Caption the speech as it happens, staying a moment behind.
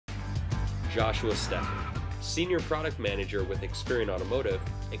Joshua Steffan, Senior Product Manager with Experian Automotive,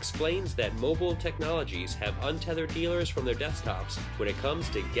 explains that mobile technologies have untethered dealers from their desktops when it comes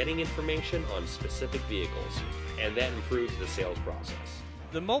to getting information on specific vehicles, and that improves the sales process.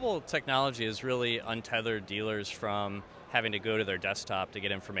 The mobile technology has really untethered dealers from having to go to their desktop to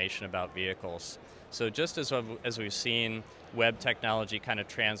get information about vehicles. So just as we've seen web technology kind of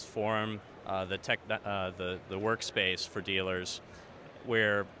transform the workspace for dealers,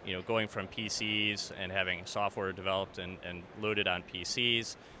 where going from PCs and having software developed and loaded on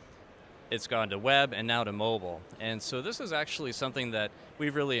PCs, it's gone to web and now to mobile. And so this is actually something that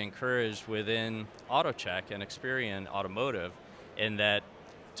we've really encouraged within AutoCheck and Experian Automotive, in that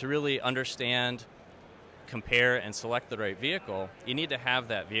to really understand, compare, and select the right vehicle, you need to have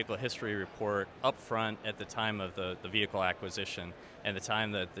that vehicle history report up front at the time of the vehicle acquisition and the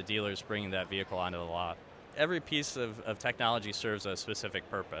time that the dealer is bringing that vehicle onto the lot. Every piece of technology serves a specific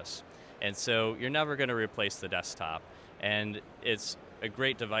purpose, and so you're never going to replace the desktop. And it's a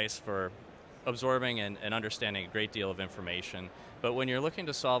great device for absorbing and understanding a great deal of information. But when you're looking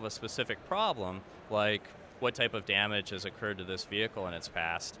to solve a specific problem, like what type of damage has occurred to this vehicle in its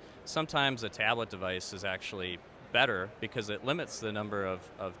past, sometimes a tablet device is actually better because it limits the number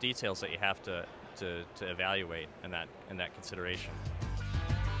of details that you have to evaluate in that consideration.